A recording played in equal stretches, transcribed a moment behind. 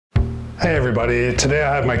Hey everybody, today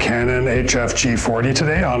I have my Canon HF G40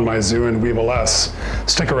 today on my Zhiyun Weebill S.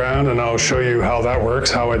 Stick around and I'll show you how that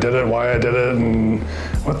works, how I did it, why I did it, and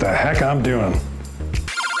what the heck I'm doing.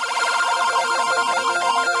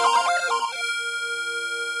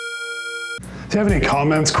 If you have any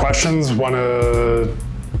comments, questions, want to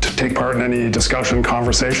take part in any discussion,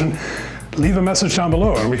 conversation, leave a message down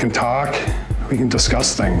below and we can talk, we can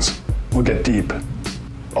discuss things. We'll get deep.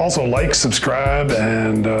 Also like, subscribe,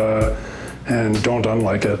 and don't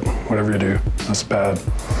unlike it, whatever you do, that's bad.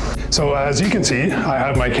 So as you can see, I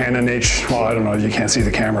have my Canon well, I don't know, you can't see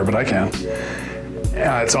the camera, but I can.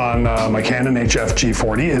 It's on my Canon HF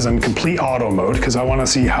G40, is in complete auto mode, because I want to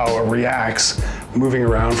see how it reacts moving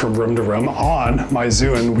around from room to room on my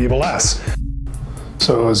Zhiyun Weebill S.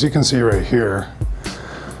 So as you can see right here,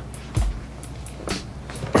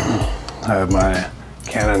 I have my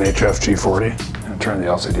Canon HF G40. And turn the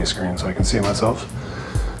LCD screen so I can see myself.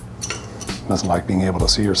 Nothing like being able to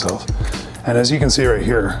see yourself. And as you can see right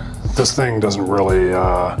here, this thing doesn't really,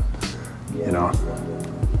 you know,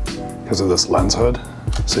 because of this lens hood.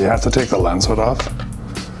 So you have to take the lens hood off.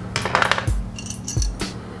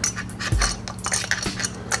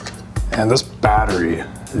 And this battery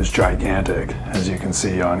is gigantic, as you can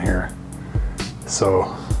see on here.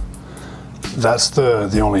 So that's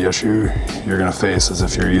the only issue you're going to face is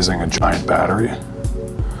if you're using a giant battery.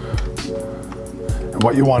 And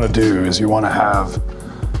what you want to do is you want to have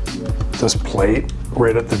this plate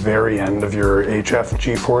right at the very end of your HF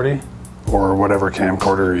G40 or whatever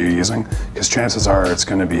camcorder you're using, because chances are it's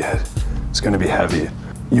going to be heavy.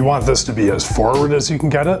 You want this to be as forward as you can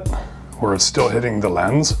get it, where it's still hitting the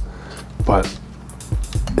lens, but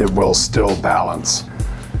it will still balance.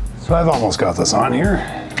 So I've almost got this on here.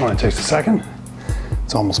 It only takes a second.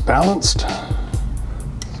 It's almost balanced.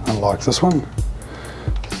 Unlock this one.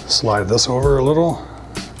 Slide this over a little.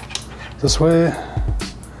 This way.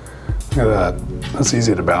 Look at that. That's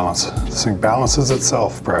easy to balance. This thing balances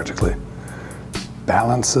itself practically.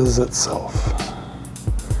 Balances itself.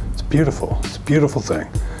 It's beautiful. It's a beautiful thing.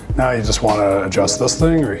 Now you just want to adjust this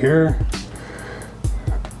thing right here.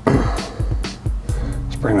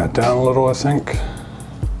 Let's bring that down a little, I think.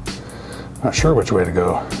 Not sure which way to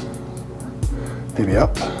go. Maybe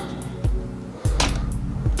up.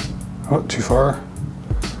 Oh, too far.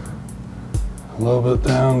 A little bit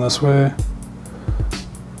down this way.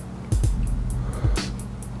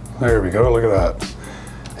 There we go, look at that.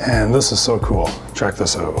 And this is so cool. Check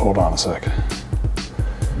this out, hold on a sec.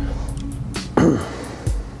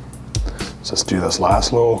 Let's just do this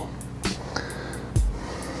last little.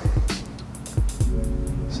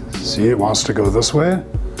 See, it wants to go this way.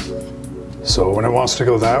 So when it wants to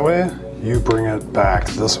go that way, you bring it back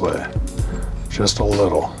this way, just a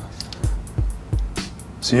little.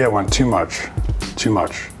 See, I went too much, too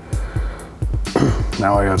much.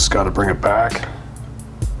 Now I just got to bring it back,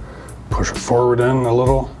 push it forward in a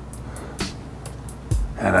little,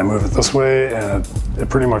 and I move it this way, and it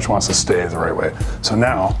pretty much wants to stay the right way. So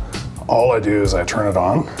now, all I do is I turn it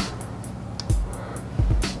on,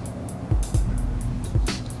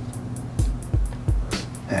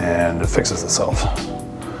 and it fixes itself.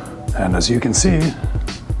 And as you can see,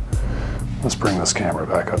 let's bring this camera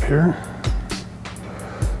back up here.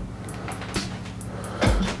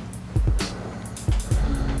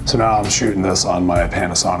 So now I'm shooting this on my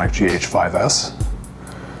Panasonic GH5S.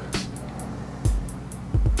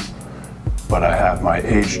 But I have my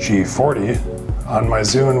HG40 on my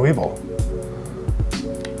Zhiyun Weebill.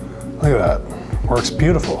 Look at that, works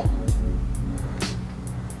beautiful.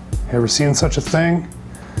 You ever seen such a thing?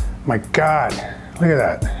 My God, look at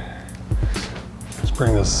that. Let's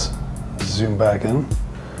bring this zoom back in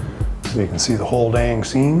so you can see the whole dang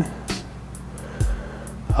scene.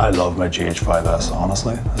 I love my GH5S,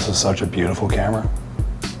 honestly. This is such a beautiful camera.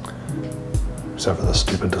 Except for the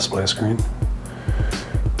stupid display screen.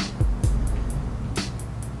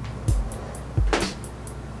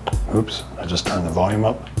 Oops, I just turned the volume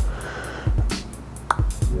up.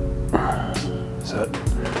 Set.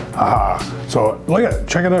 Ah, so look at it,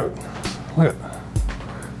 check it out. Look at it.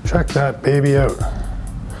 Check that baby out.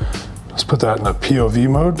 Let's put that in the POV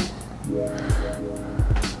mode.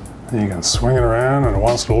 And you can swing it around and it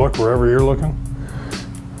wants to look wherever you're looking.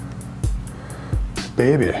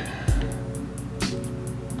 Baby.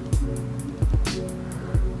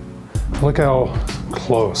 Look how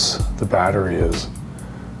close the battery is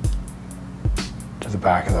to the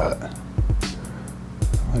back of that.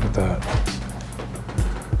 Look at that.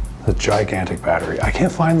 The gigantic battery. I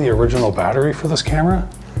can't find the original battery for this camera.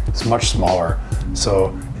 It's much smaller.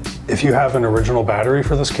 So if you have an original battery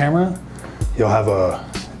for this camera, you'll have a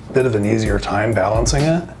bit of an easier time balancing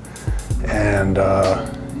it. and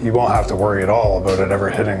you won't have to worry at all about it ever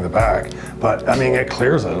hitting the back. But I mean, it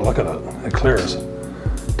clears it. Look at it. It clears.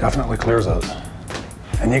 Definitely clears it.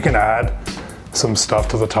 And you can add some stuff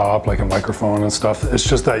to the top, like a microphone and stuff. It's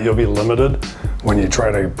just that you'll be limited when you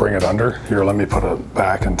try to bring it under. Here, let me put it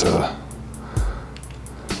back into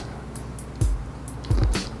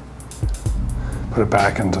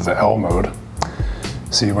the L mode.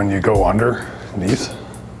 See, when you go underneath,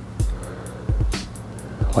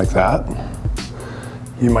 like that,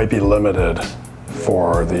 you might be limited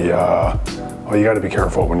for the, well, you gotta be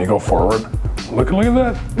careful when you go forward. Look at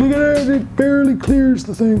that, look at that, it barely clears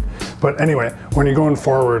the thing. But anyway, when you're going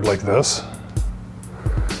forward like this,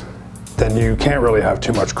 then you can't really have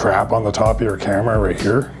too much crap on the top of your camera right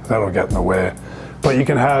here. That'll get in the way. But you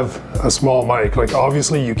can have a small mic, like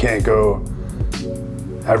obviously you can't go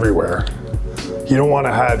everywhere. You don't want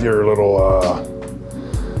to have your little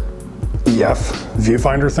EF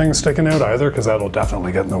viewfinder thing sticking out either, because that'll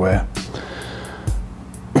definitely get in the way.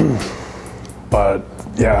 But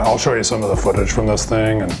yeah, I'll show you some of the footage from this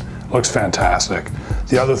thing, and it looks fantastic.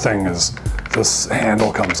 The other thing is this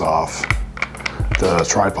handle comes off the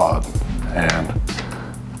tripod, and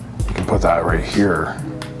you can put that right here,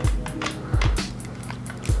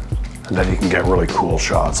 and then you can get really cool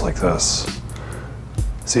shots like this.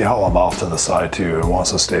 See how I'm off to the side too, it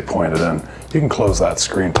wants to stay pointed in. You can close that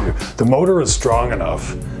screen too. The motor is strong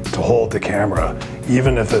enough to hold the camera,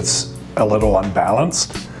 even if it's a little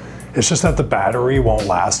unbalanced. It's just that the battery won't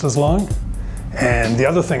last as long. And the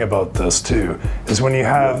other thing about this too, is when you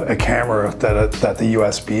have a camera that the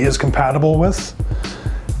USB is compatible with,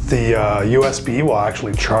 the USB will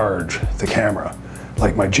actually charge the camera.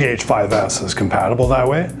 Like my GH5S is compatible that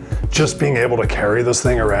way. Just being able to carry this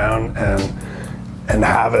thing around and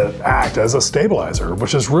have it act as a stabilizer,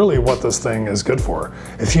 which is really what this thing is good for.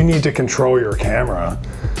 If you need to control your camera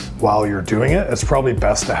while you're doing it, it's probably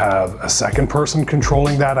best to have a second person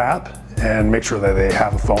controlling that app and make sure that they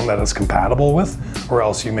have a phone that it's compatible with, or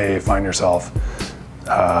else you may find yourself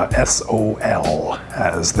SOL,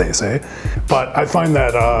 as they say. But I find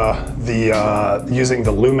that using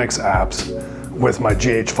the Lumix apps with my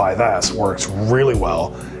GH5S works really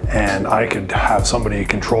well, and I could have somebody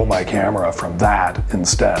control my camera from that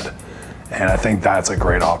instead. And I think that's a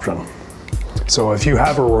great option. So if you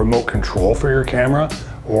have a remote control for your camera,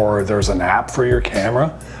 or there's an app for your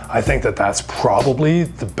camera, I think that that's probably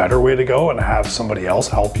the better way to go, and have somebody else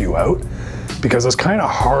help you out. Because it's kind of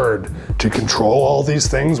hard to control all these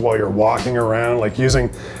things while you're walking around, like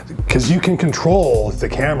because you can control the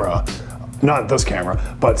camera. Not this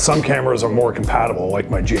camera, but some cameras are more compatible, like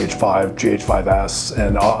my GH5S,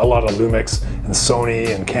 and a lot of Lumix and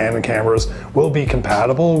Sony and Canon cameras will be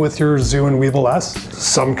compatible with your Zhiyun Weebill S.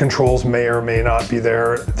 Some controls may or may not be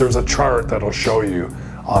there. There's a chart that'll show you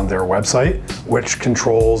on their website which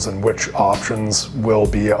controls and which options will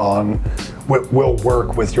be on, will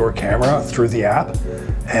work with your camera through the app.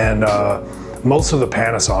 And most of the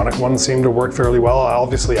Panasonic ones seem to work fairly well.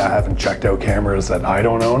 Obviously, I haven't checked out cameras that I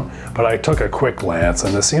don't own, but I took a quick glance,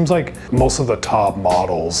 and it seems like most of the top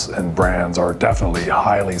models and brands are definitely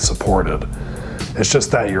highly supported. It's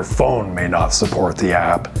just that your phone may not support the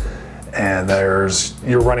app, and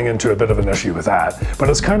you're running into a bit of an issue with that.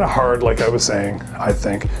 But it's kind of hard, like I was saying, I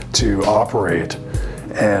think, to operate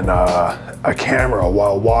a camera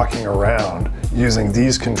while walking around using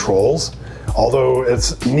these controls. Although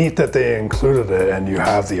it's neat that they included it and you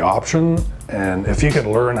have the option, and if you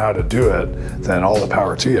can learn how to do it, then all the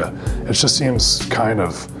power to you. It just seems kind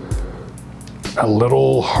of a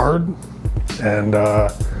little hard and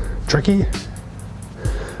tricky,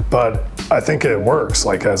 but I think it works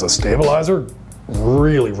like as a stabilizer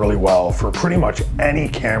really, really well for pretty much any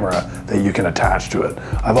camera that you can attach to it.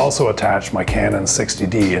 I've also attached my Canon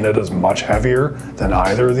 60D, and it is much heavier than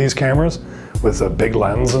either of these cameras, with a big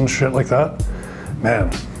lens and shit like that.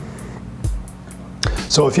 Man.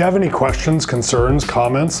 So if you have any questions, concerns,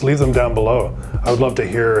 comments, leave them down below. I would love to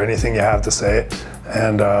hear anything you have to say,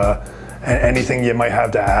 and anything you might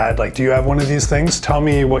have to add. Like, do you have one of these things? Tell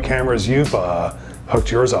me what cameras you've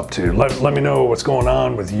hooked yours up to. Let me know what's going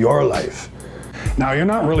on with your life. Now, you're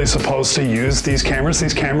not really supposed to use these cameras.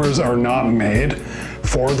 These cameras are not made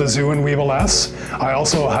for the Zhiyun Weebill S. I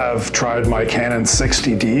also have tried my Canon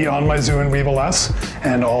 60D on my Zhiyun Weebill S,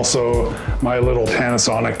 and also my little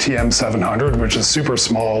Panasonic TM700, which is super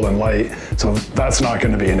small and light, so that's not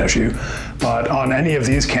going to be an issue. But on any of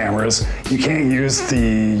these cameras, you can't use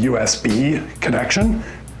the USB connection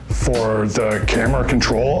for the camera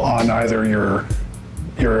control on either your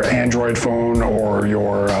Android phone or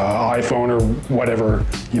your iPhone or whatever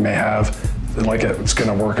you may have. like it's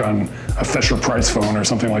gonna work on a Fisher-Price phone or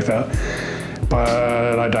something like that.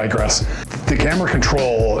 But I digress. The camera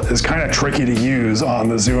control is kind of tricky to use on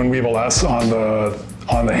the Zhiyun Weebill S on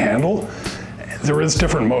the handle. There is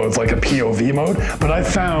different modes, like a POV mode, but I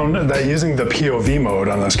found that using the POV mode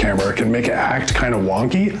on this camera can make it act kind of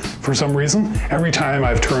wonky for some reason. Every time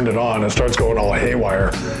I've turned it on, it starts going all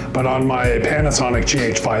haywire. But on my Panasonic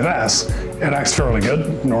GH5S, it acts fairly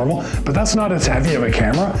good, normal, but that's not as heavy of a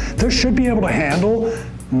camera. This should be able to handle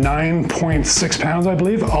 9.6 pounds, I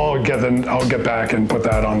believe. I'll get back and put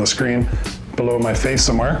that on the screen below my face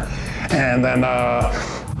somewhere, and then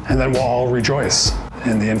we'll all rejoice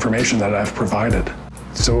in the information that I've provided.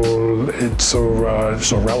 So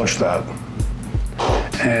relish that.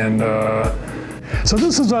 And so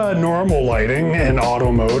this is normal lighting in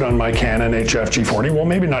auto mode on my Canon HF G40. Well,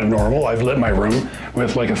 maybe not normal. I've lit my room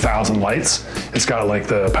with like 1,000 lights. It's got like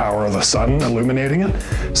the power of the sun illuminating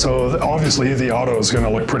it. So obviously the auto is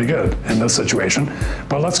gonna look pretty good in this situation.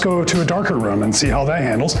 But let's go to a darker room and see how that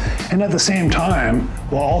handles. And at the same time,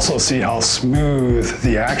 we'll also see how smooth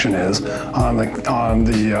the action is on the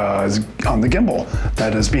gimbal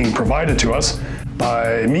that is being provided to us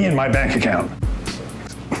by me and my bank account.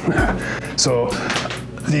 So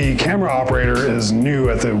the camera operator is new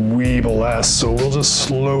at the Weebill S, so we'll just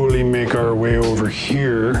slowly make our way over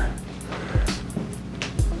here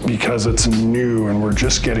because it's new and we're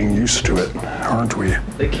just getting used to it, aren't we?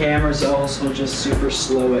 The camera's also just super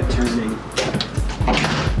slow at turning.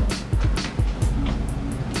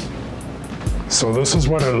 So this is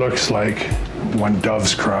what it looks like when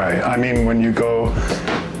doves cry. I mean, when you go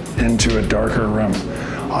into a darker room.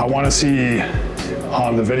 I want to see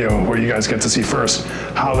on the video where you guys get to see first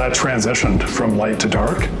how that transitioned from light to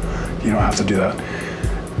dark. You don't have to do that.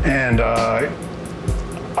 And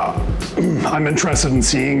I'm interested in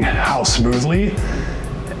seeing how smoothly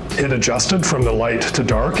it adjusted from the light to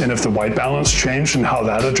dark, and if the white balance changed and how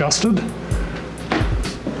that adjusted.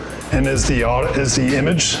 And is the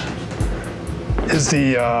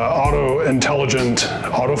auto intelligent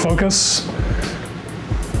autofocus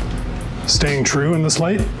staying true in this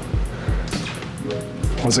light?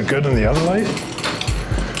 Was it good in the other light?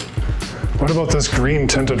 What about this green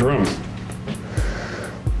tinted room?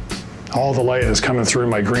 All the light is coming through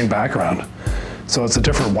my green background. So it's a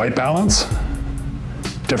different white balance,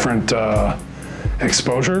 different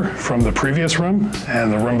exposure from the previous room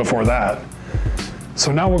and the room before that.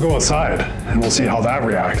 So now we'll go outside and we'll see how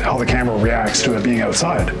the camera reacts to it being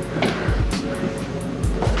outside.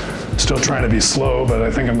 Still trying to be slow, but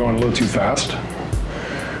I think I'm going a little too fast.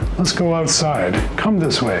 Let's go outside. Come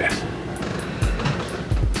this way.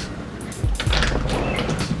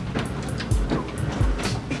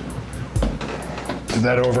 Did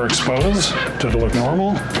that overexpose? Did it look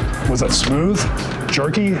normal? Was that smooth?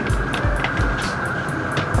 Jerky?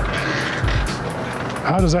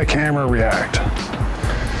 How does that camera react?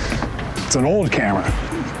 It's an old camera.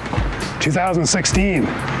 2016.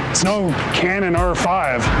 It's no Canon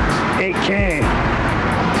R5 8K.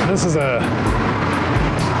 This is a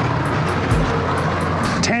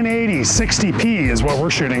 1080 60p is what we're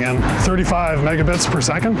shooting in, 35 megabits per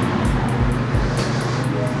second.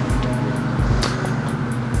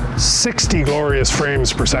 60 glorious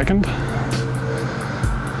frames per second.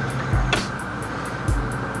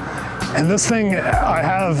 And this thing, I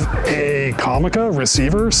have a Comica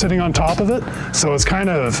receiver sitting on top of it, so it's kind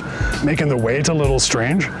of making the weight a little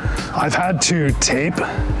strange. I've had to tape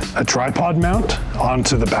a tripod mount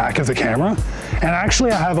onto the back of the camera. And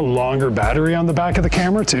actually I have a longer battery on the back of the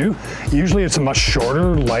camera too. Usually it's a much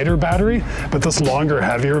shorter, lighter battery, but this longer,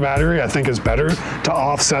 heavier battery I think is better to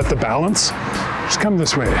offset the balance. Just come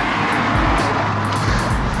this way.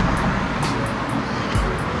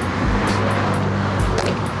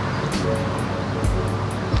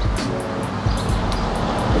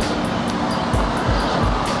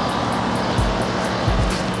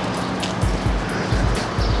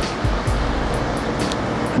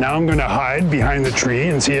 Now I'm gonna hide behind the tree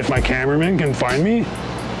and see if my cameraman can find me.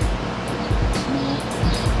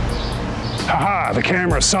 Haha, the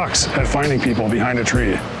camera sucks at finding people behind a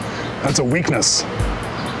tree. That's a weakness.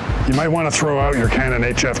 You might want to throw out your Canon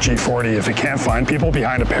HF G40 if it can't find people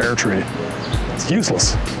behind a pear tree. It's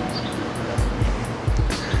useless.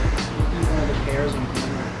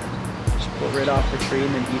 Right off the tree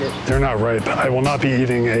and then eat it. They're not ripe. I will not be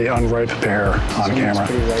eating a unripe pear on camera.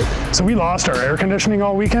 So we lost our air conditioning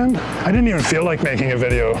all weekend. I didn't even feel like making a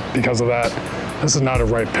video because of that. This is not a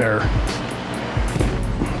ripe pear.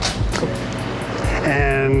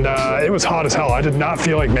 And it was hot as hell. I did not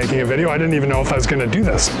feel like making a video. I didn't even know if I was gonna do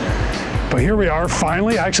this. But here we are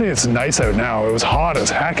finally. Actually, it's nice out now. It was hot as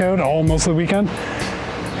heck out all most of the weekend.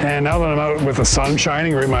 And now that I'm out with the sun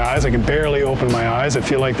shining right in my eyes, I can barely open my eyes. I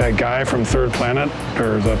feel like that guy from Third Planet,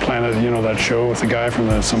 or the planet, you know, that show with the guy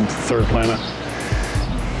from some third planet.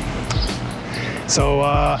 So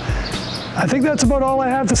I think that's about all I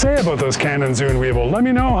have to say about this Canon Zhiyun Weebill. Let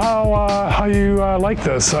me know how you like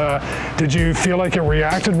this. Did you feel like it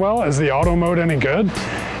reacted well? Is the auto mode any good?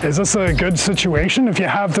 Is this a good situation if you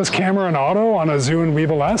have this camera in auto on a Zhiyun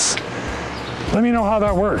Weebill S? Let me know how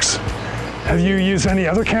that works. Have you used any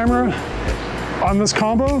other camera on this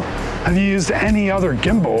combo? Have you used any other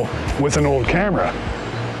gimbal with an old camera?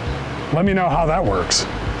 Let me know how that works.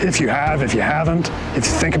 If you have, if you haven't, if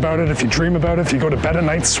you think about it, if you dream about it, if you go to bed at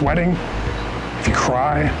night sweating, if you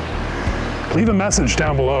cry, leave a message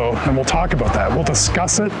down below and we'll talk about that. We'll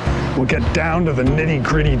discuss it. We'll get down to the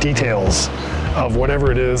nitty-gritty details of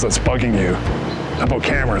whatever it is that's bugging you about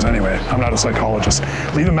cameras anyway. I'm not a psychologist.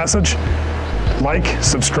 Leave a message, like,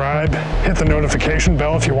 subscribe, hit the notification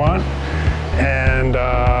bell if you want, and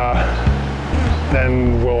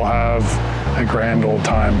then we'll have a grand old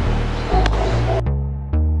time.